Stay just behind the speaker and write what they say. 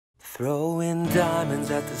Throwing diamonds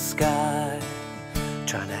at the sky,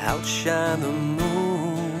 trying to outshine the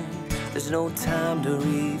moon. There's no time to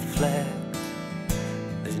reflect,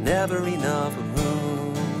 there's never enough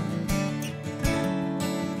room.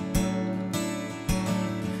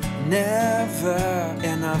 Never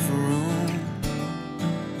enough room.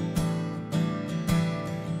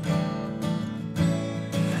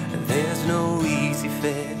 And there's no easy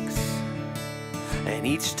fix, and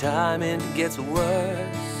each time it gets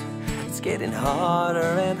worse. It's getting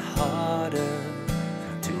harder and harder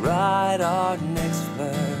to write our next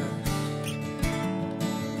verse.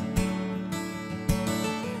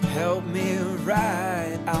 Help me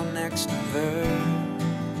write our next verse.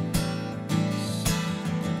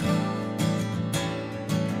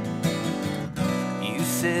 You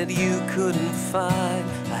said you couldn't find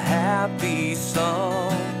a happy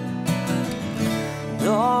song, and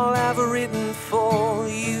all I've written for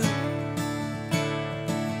you.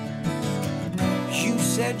 You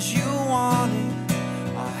said you wanted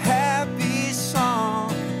a happy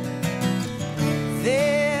song.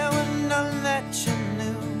 There were none that you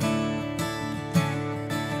knew.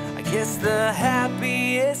 I guess the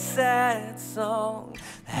happiest sad song,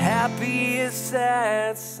 the happiest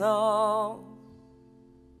sad song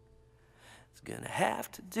is gonna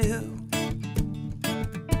have to do.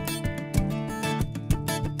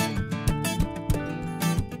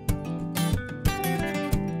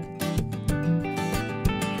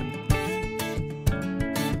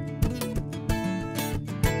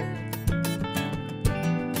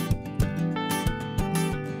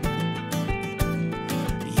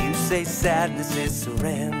 Say sadness is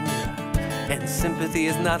surrender, and sympathy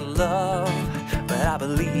is not love, but I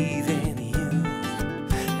believe in you,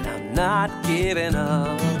 and I'm not giving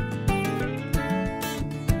up.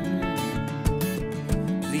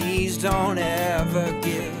 Please don't ever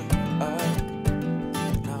give up,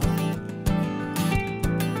 no.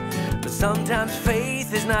 But sometimes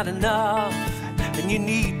faith is not enough, and you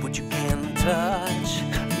need what you can touch.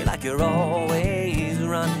 Feel like you're always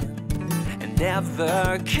running,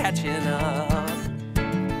 never catching up.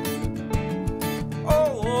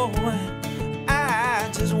 Oh, I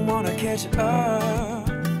just wanna catch up.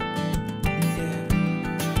 Yeah.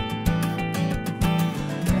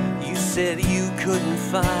 You said you couldn't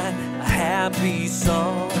find a happy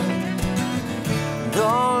song, and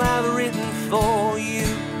all I've written for you.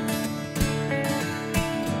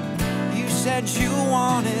 You said you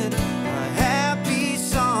wanted a happy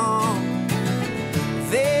song.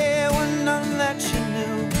 There were none that you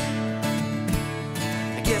knew.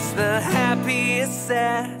 I guess the happiest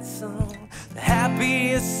sad song, the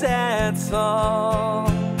happiest sad song,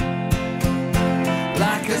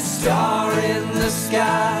 like a star in the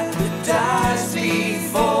sky that dies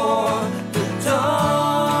before the dawn.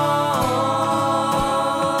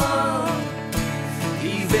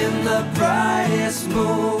 Even the brightest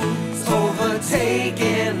moon's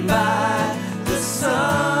overtaken by the sun.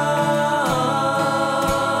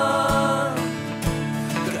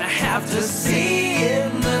 To see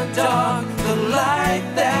in the dark the light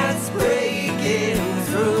that's breaking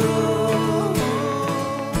through.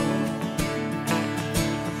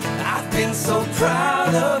 I've been so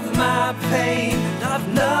proud of my pain, I've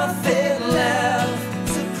nothing left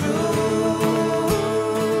to prove.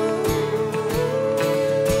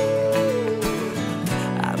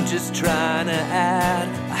 I'm just trying to add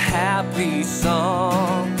a happy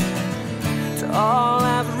song to all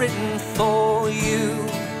I've written for you.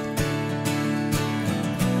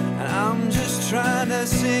 I'm just trying to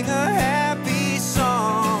sing a happy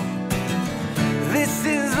song. This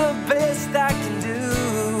is the best I can do.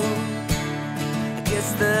 I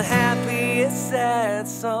guess the happiest sad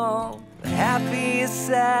song, the happiest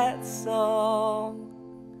sad song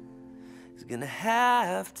is gonna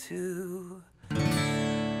have to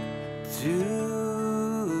do.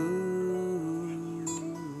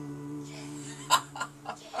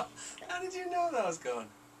 How did you know that was going?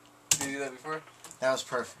 Did you do that before? That was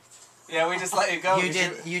perfect. Yeah, we just let you go.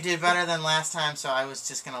 You did better than last time, so I was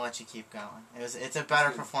just gonna let you keep going. It's a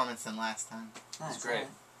better performance than last time. That's great.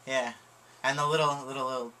 Yeah, and the little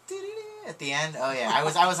doo-doo-doo at the end. Oh yeah, I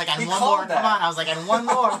was like, on one more. That. Come on, I was like, on one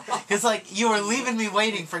more, because like you were leaving me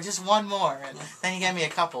waiting for just one more, and then you gave me a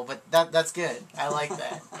couple. But that's good. I like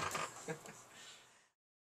that.